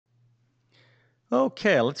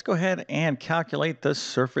Okay, let's go ahead and calculate the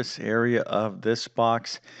surface area of this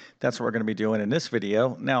box. That's what we're going to be doing in this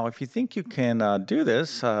video. Now, if you think you can do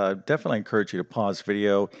this, definitely encourage you to pause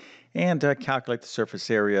video and calculate the surface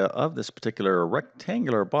area of this particular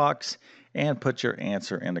rectangular box and put your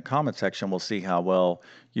answer in the comment section. We'll see how well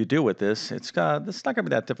you do with this. This is not going to be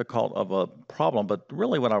that difficult of a problem, but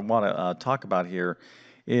really what I want to talk about here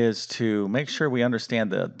is to make sure we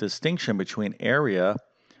understand the distinction between area,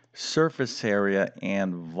 surface area,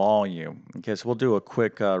 and volume. Okay, so we'll do a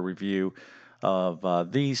quick review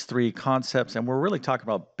of these three concepts, and we're really talking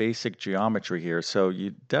about basic geometry here. So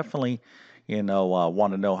you definitely,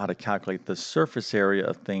 want to know how to calculate the surface area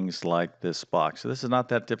of things like this box. So this is not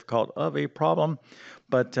that difficult of a problem,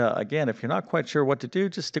 but again, if you're not quite sure what to do,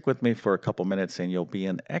 just stick with me for a couple minutes and you'll be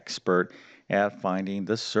an expert at finding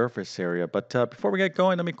the surface area. But before we get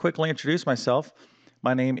going, let me quickly introduce myself.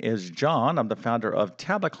 My name is John. I'm the founder of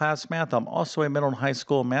TabletClass Math. I'm also a middle and high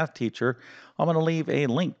school math teacher. I'm going to leave a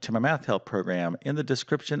link to my math help program in the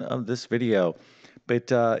description of this video.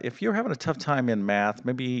 But if you're having a tough time in math,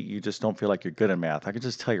 maybe you just don't feel like you're good in math, I can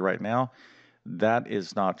just tell you right now, that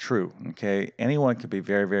is not true. Okay, anyone can be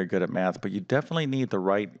very, very good at math, but you definitely need the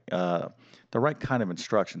right kind of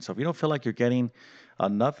instruction. So if you don't feel like you're getting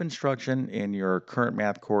enough instruction in your current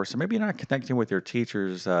math course, and maybe you're not connecting with your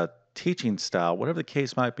teacher's teaching style, whatever the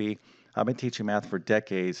case might be. I've been teaching math for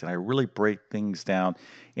decades, and I really break things down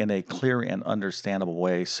in a clear and understandable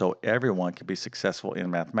way so everyone can be successful in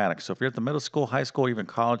mathematics. So if you're at the middle school, high school, even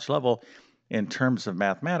college level, in terms of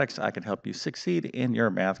mathematics, I can help you succeed in your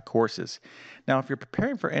math courses. Now, if you're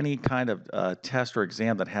preparing for any kind of test or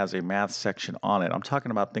exam that has a math section on it, I'm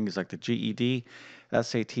talking about things like the GED,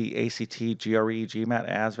 SAT, ACT, GRE, GMAT,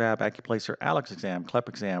 ASVAB, AccuPlacer, ALEX exam, CLEP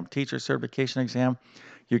exam, teacher certification exam.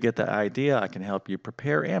 You get the idea. I can help you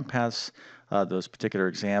prepare and pass those particular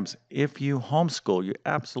exams. If you homeschool, you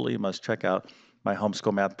absolutely must check out my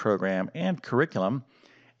homeschool math program and curriculum.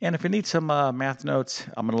 And if you need some math notes,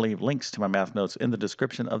 I'm going to leave links to my math notes in the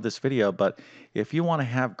description of this video. But if you want to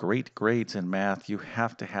have great grades in math, you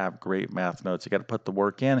have to have great math notes. You got to put the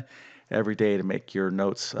work in every day to make your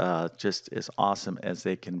notes just as awesome as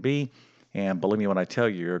they can be. And believe me when I tell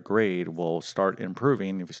you, your grade will start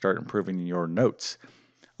improving if you start improving your notes.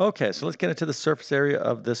 Okay, so let's get into the surface area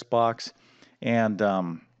of this box. And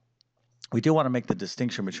we do want to make the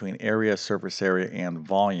distinction between area, surface area, and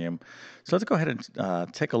volume. So let's go ahead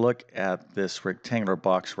and take a look at this rectangular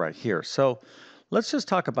box right here. So let's just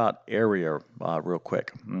talk about area real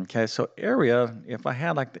quick. Okay, so area, if I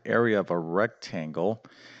had like the area of a rectangle,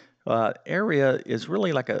 area is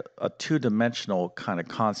really like a two-dimensional kind of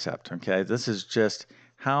concept. Okay, this is just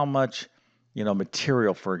how much,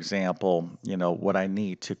 material, for example, what I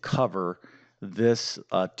need to cover this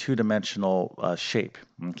two-dimensional shape.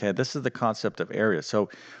 Okay, this is the concept of area. So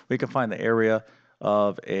we can find the area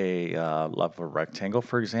of of a rectangle,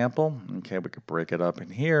 for example. Okay, we could break it up in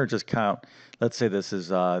here. Just count. Let's say this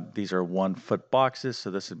is these are 1 foot boxes.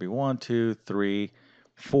 So this would be 1, 2, 3,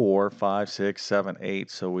 4, 5, 6, 7,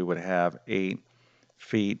 8. So we would have 8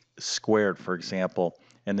 feet squared, for example,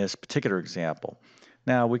 in this particular example.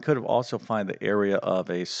 Now, we could have also find the area of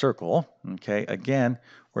a circle. Okay, again,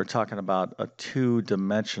 we're talking about a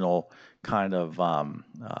two-dimensional kind of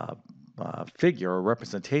figure or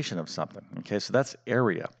representation of something. Okay, so that's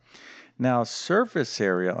area. Now, surface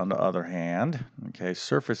area, on the other hand, okay,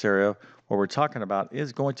 surface area, what we're talking about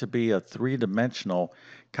is going to be a three-dimensional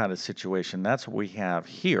kind of situation. That's what we have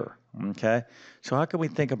here. Okay, so how can we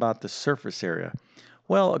think about the surface area?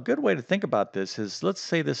 Well, a good way to think about this is, let's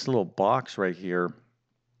say this little box right here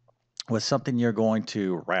was something you're going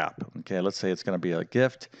to wrap. Okay, let's say it's going to be a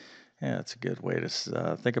gift. Yeah, that's a good way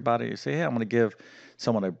to think about it. You say, hey, I'm going to give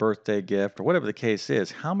someone a birthday gift or whatever the case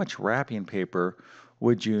is. How much wrapping paper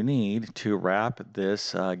would you need to wrap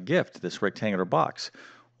this gift, this rectangular box?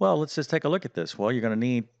 Well, let's just take a look at this. Well, you're going to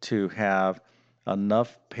need to have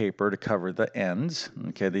enough paper to cover the ends.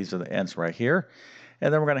 Okay, these are the ends right here.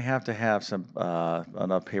 And then we're going to have some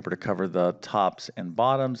enough paper to cover the tops and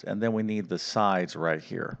bottoms, and then we need the sides right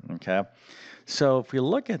here, okay? So if you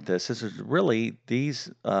look at this, this is really, these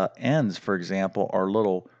ends, for example, are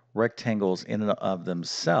little rectangles in and of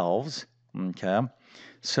themselves, okay?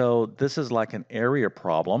 So this is like an area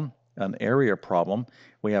problem,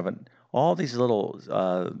 We have all these little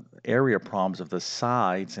area problems of the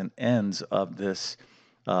sides and ends of this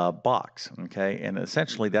box, okay? And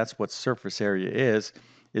essentially that's what surface area is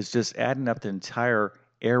just adding up the entire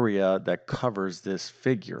area that covers this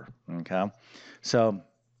figure, okay? So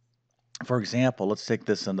for example, let's take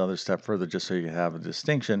this another step further just so you have a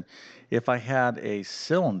distinction. If I had a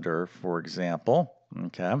cylinder, for example,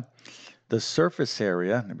 okay, The surface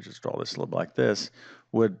area, let me just draw this a little bit like this,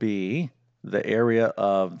 would be the area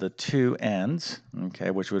of the two ends,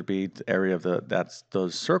 okay, which would be the area of that's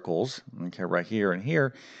those circles, okay, right here and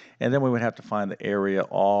here. And then we would have to find the area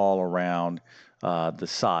all around the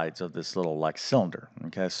sides of this little like cylinder,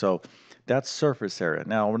 okay. So that's surface area.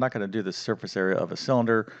 Now we're not going to do the surface area of a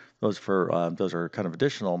cylinder. Those are kind of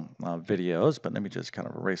additional videos, but let me just kind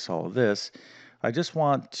of erase all of this. I just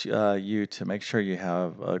want you to make sure you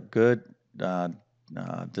have a good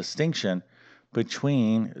distinction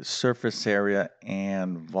between surface area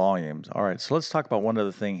and volumes. All right, so let's talk about one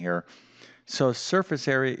other thing here. So surface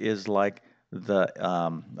area is like the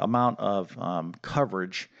amount of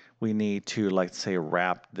coverage we need to, like, say,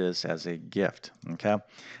 wrap this as a gift, okay?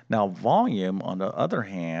 Now, volume, on the other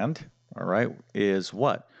hand, all right, is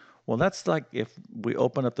what? Well, that's like if we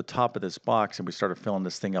open up the top of this box and we started filling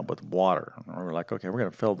this thing up with water. Or we're like, okay, we're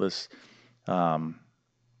going to fill this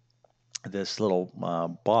this little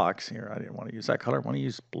box here. I didn't want to use that color. I want to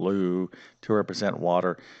use blue to represent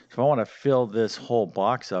water. So if I want to fill this whole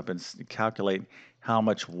box up and calculate how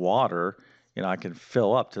much water, I can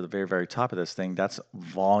fill up to the very, very top of this thing, that's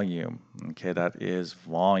volume. Okay, that is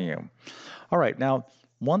volume. All right, now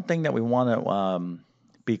one thing that we want to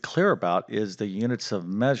be clear about is the units of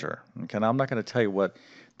measure. Okay, now I'm not going to tell you what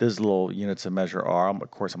these little units of measure are.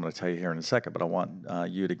 Of course, I'm going to tell you here in a second, but I want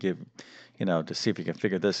you to give, to see if you can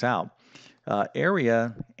figure this out.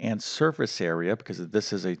 Area and surface area, because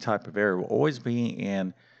this is a type of area, will always be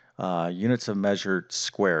in units of measure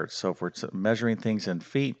squared. So if we're measuring things in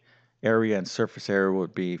feet, area and surface area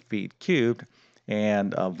would be feet cubed,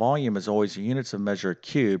 and volume is always units of measure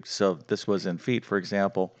cubed. So if this was in feet, for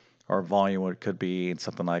example, our volume could be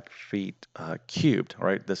something like feet cubed,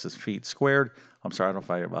 right? This is feet squared. I'm sorry, I don't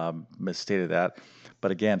know if I misstated that. But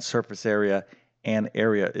again, surface area and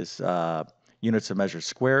area is units of measure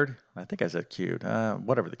squared. I think I said cubed.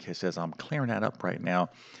 Whatever the case is, I'm clearing that up right now.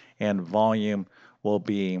 And volume will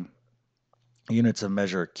be units of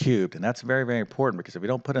measure cubed. And that's very, very important, because if we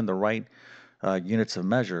don't put in the right units of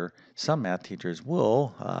measure, some math teachers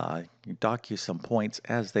will dock you some points,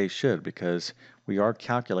 as they should, because we are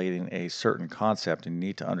calculating a certain concept and you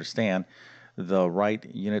need to understand the right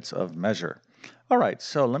units of measure. All right,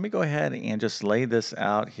 so let me go ahead and just lay this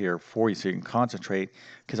out here for you so you can concentrate,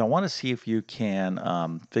 because I want to see if you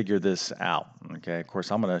can figure this out. Okay, of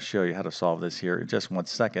course, I'm going to show you how to solve this here in just 1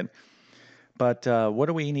 second. But what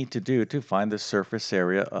do we need to do to find the surface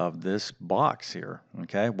area of this box here?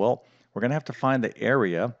 Okay, well, we're going to have to find the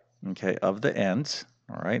area, okay, of the ends,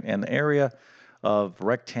 all right? And the area of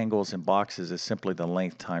rectangles and boxes is simply the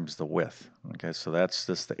length times the width. Okay, so that's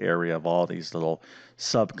just the area of all these little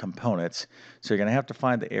subcomponents. So you're going to have to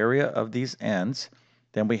find the area of these ends.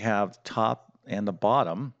 Then we have top and the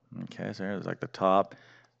bottom. Okay, so there's like the top.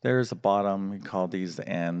 There's the bottom. We call these the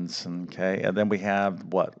ends. Okay, and then we have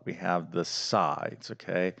what? We have the sides.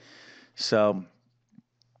 Okay, so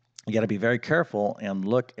you got to be very careful and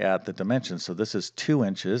look at the dimensions. So this is 2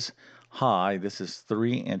 inches high, this is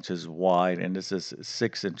 3 inches wide, and this is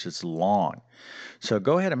 6 inches long. So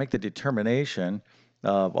go ahead and make the determination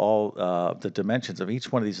of all the dimensions of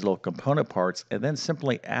each one of these little component parts, and then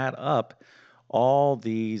simply add up all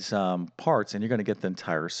these parts, and you're going to get the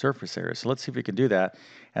entire surface area. So let's see if we can do that.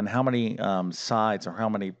 And how many sides or how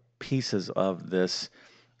many pieces of this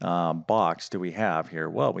box do we have here?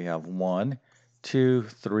 Well, we have 1, 2,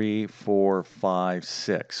 3, 4, 5,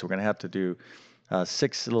 6. So we're going to have to do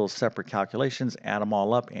 6 little separate calculations, add them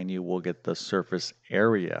all up, and you will get the surface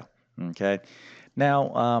area. Okay. Now,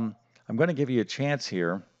 I'm going to give you a chance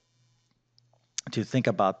here to think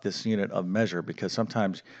about this unit of measure, because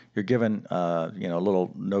sometimes you're given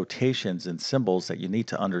little notations and symbols that you need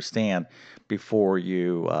to understand before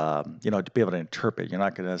you to be able to interpret. You're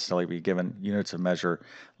not going to necessarily be given units of measure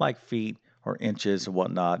like feet or inches and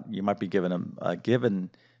whatnot. You might be given them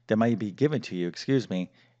they might be given to you, excuse me,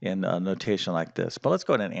 in a notation like this. But let's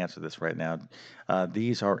go ahead and answer this right now.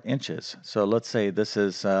 These are inches. So let's say this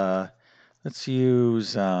is let's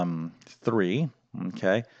use 3.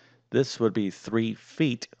 Okay. This would be 3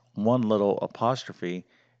 feet, 1 little apostrophe,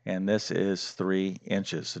 and this is 3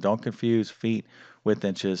 inches. So don't confuse feet with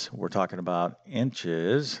inches. We're talking about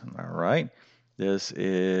inches, all right? This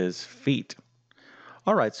is feet.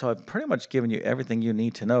 All right, so I've pretty much given you everything you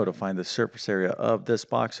need to know to find the surface area of this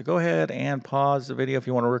box. So go ahead and pause the video if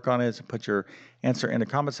you want to work on it and put your answer in the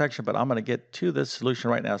comment section, but I'm going to get to this solution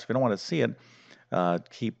right now. So if you don't want to see it,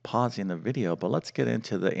 keep pausing the video, but let's get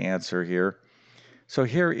into the answer here. So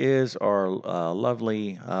here is our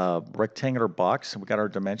lovely rectangular box. We got our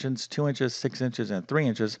dimensions, 2 inches, 6 inches, and 3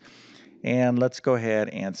 inches. And let's go ahead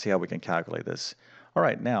and see how we can calculate this. All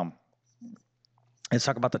right, now, let's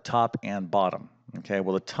talk about the top and bottom. Okay,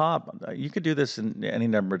 well, the top, you could do this in any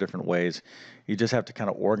number of different ways. You just have to kind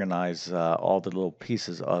of organize all the little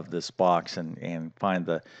pieces of this box and find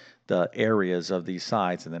the areas of these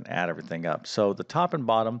sides and then add everything up. So the top and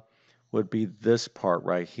bottom would be this part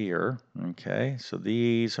right here. Okay, so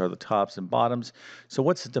these are the tops and bottoms. So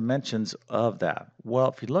what's the dimensions of that? Well,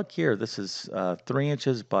 if you look here, this is 3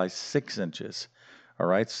 inches by 6 inches. All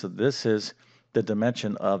right, so this is the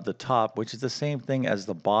dimension of the top, which is the same thing as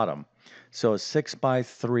the bottom. So a 6 by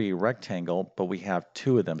 3 rectangle, but we have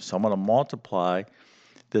two of them. So I'm going to multiply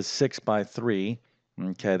this 6 by 3,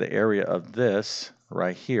 okay, the area of this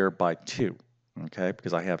right here by 2, okay,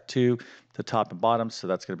 because I have two, the top and bottom, so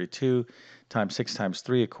that's going to be 2 times 6 times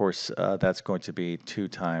 3. Of course, that's going to be 2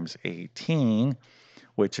 times 18,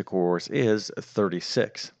 which of course is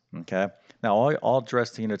 36, okay? Now, I'll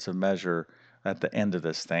address the units of measure at the end of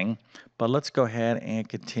this thing, but let's go ahead and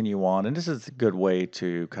continue on. And this is a good way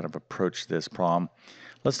to kind of approach this problem.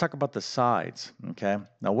 Let's talk about the sides, okay?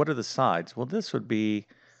 Now, what are the sides? Well, this would be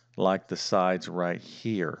like the sides right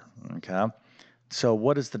here, okay? So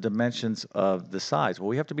what is the dimensions of the sides? Well,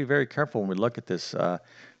 we have to be very careful when we look at this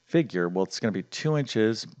figure. Well, it's going to be 2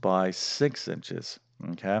 inches by 6 inches,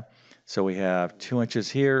 okay? So we have 2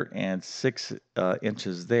 inches here and 6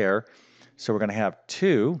 inches there. So we're going to have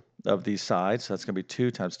 2 of these sides. So that's going to be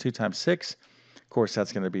 2 times 2 times 6. Of course,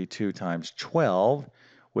 that's going to be 2 times 12,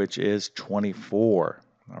 which is 24.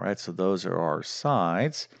 All right, so those are our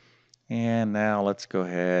sides. And now let's go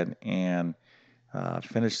ahead and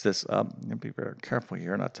finish this up. I'm going to be very careful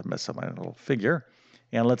here not to mess up my little figure.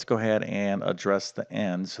 And let's go ahead and address the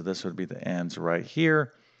ends. So this would be the ends right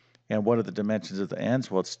here. And what are the dimensions of the ends?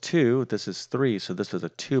 Well, it's 2. This is 3. So this is a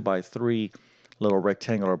 2 by 3 little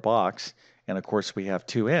rectangular box. And of course, we have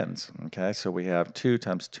two ends. Okay, so we have 2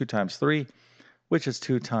 times 2 times 3, which is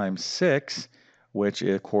 2 times 6, which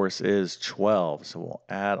of course is 12. So we'll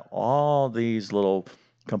add all these little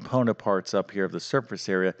component parts up here of the surface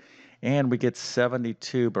area, and we get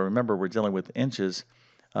 72. But remember, we're dealing with inches,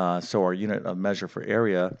 so our unit of measure for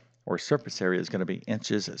area or surface area is going to be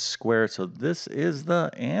inches squared. So this is the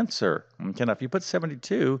answer. Okay, now if you put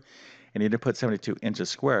 72 and you didn't put 72 inches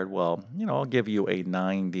squared, well, I'll give you a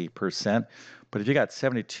 90%. But if you got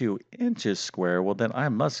 72 inches squared, well, then I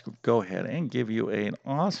must go ahead and give you an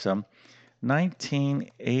awesome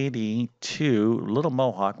 1982 little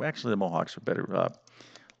mohawk. Well, actually, the mohawks are better,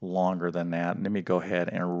 longer than that. Let me go ahead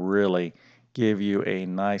and really give you a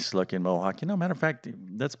nice looking mohawk. Matter of fact,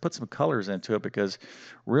 let's put some colors into it, because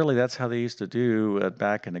really that's how they used to do it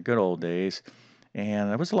back in the good old days.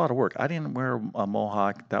 And it was a lot of work. I didn't wear a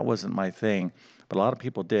mohawk. That wasn't my thing, but a lot of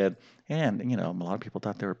people did. And, a lot of people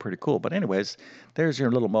thought they were pretty cool. But anyways, there's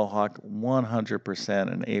your little mohawk,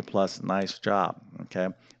 100% an A+, nice job, okay?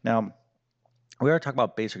 Now, we are talking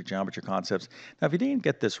about basic geometry concepts. Now, if you didn't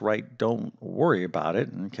get this right, don't worry about it,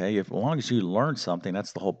 okay? As long as you learn something,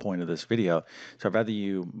 that's the whole point of this video. So I'd rather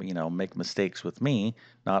you, make mistakes with me,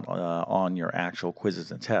 not on your actual quizzes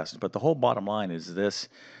and tests. But the whole bottom line is this: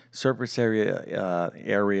 surface area,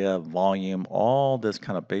 volume, all this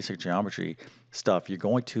kind of basic geometry stuff you're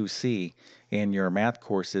going to see in your math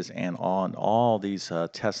courses and on all these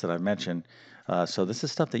tests that I mentioned. So this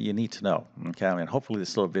is stuff that you need to know, okay? Hopefully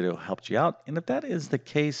this little video helped you out. And if that is the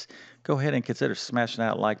case, go ahead and consider smashing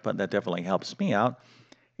that like button. That definitely helps me out.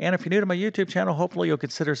 And if you're new to my YouTube channel, hopefully you'll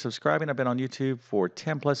consider subscribing. I've been on YouTube for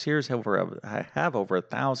 10 plus years. I have over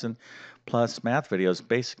 1,000 plus math videos,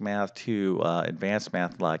 basic math to advanced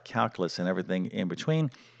math like calculus and everything in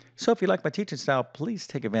between. So if you like my teaching style, please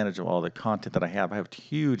take advantage of all the content that I have. I have a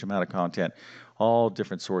huge amount of content, all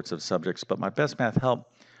different sorts of subjects, but my best math help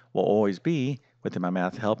will always be within my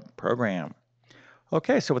Math Help program.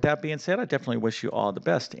 Okay, so with that being said, I definitely wish you all the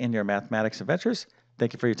best in your mathematics adventures.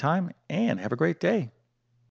 Thank you for your time and have a great day.